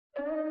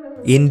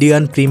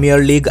Indian Premier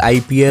League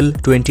IPL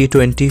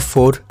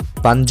 2024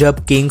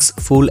 Punjab Kings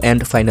full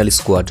and final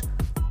squad.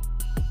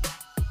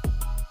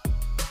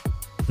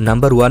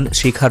 Number 1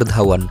 Shikhar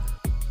Dhawan.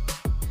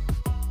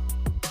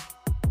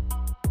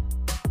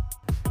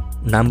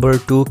 Number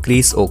 2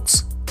 Chris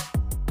Woakes.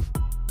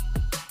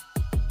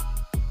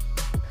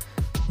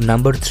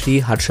 Number 3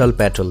 Harshal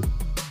Patel.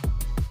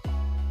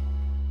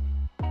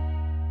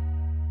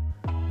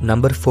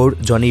 Number 4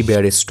 Jonny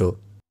Bairstow.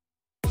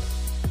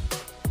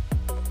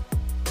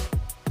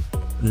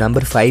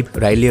 Number 5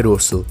 Rile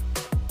Rossouw.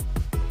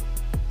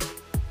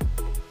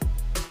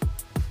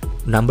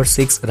 Number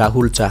 6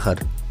 Rahul Chahar.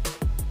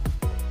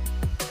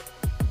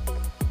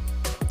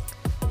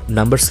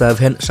 Number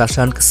 7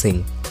 Shashank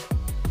Singh.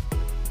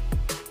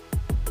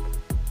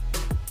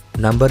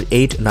 Number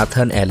 8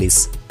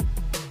 Ellis.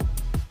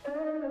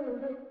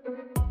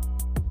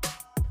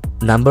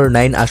 Number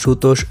 9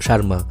 Ashutosh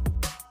Sharma.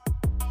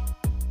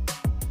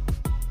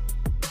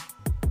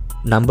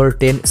 Number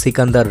 10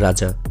 Sikandar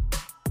Raza.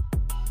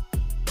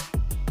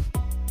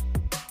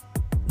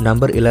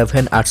 Number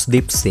 11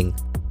 Arshdeep Singh.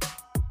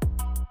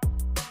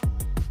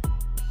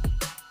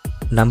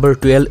 Number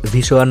 12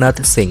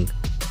 Vishwanath Singh.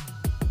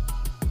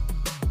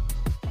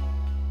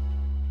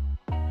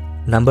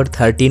 Number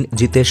 13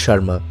 Jitesh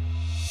Sharma.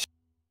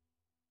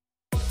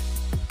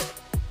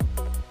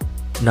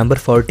 Number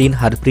 14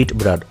 Harpreet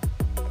Bhatia.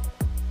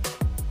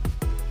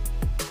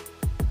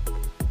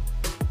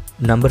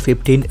 Number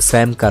 15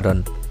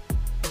 Curran.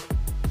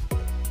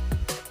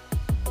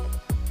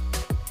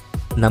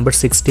 Number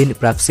 16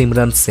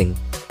 Prabhsimran Singh.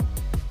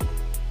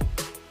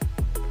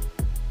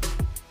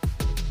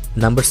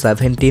 Number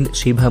 17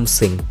 Shivam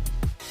Singh.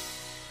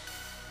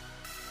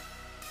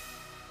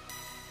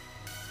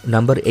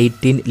 Number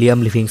 18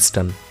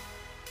 Livingston.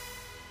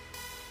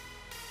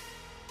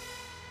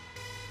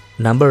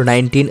 Number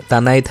 19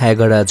 Tanay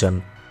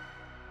Thyagaraja.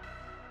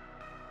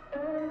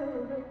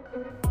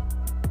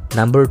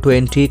 Number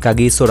 20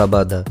 Kagiso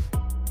Rabada.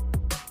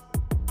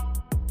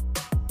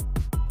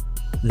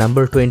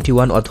 Number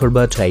 21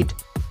 Atharva Taide.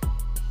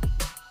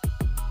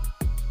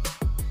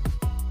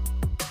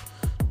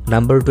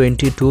 Number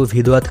 22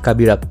 Vidhwath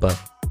Kaverappa.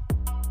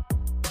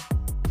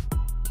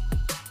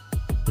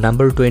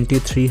 Number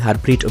 23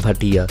 Harpreet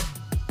Bhatia.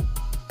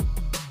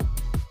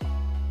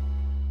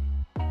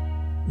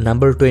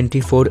 Number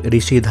 24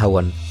 Rishi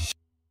Dhawan.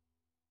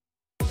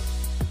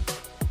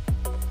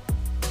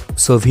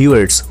 So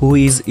viewers, who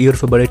is your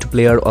favorite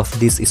player of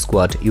this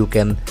squad? You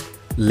can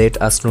let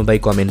us know by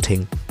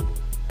commenting.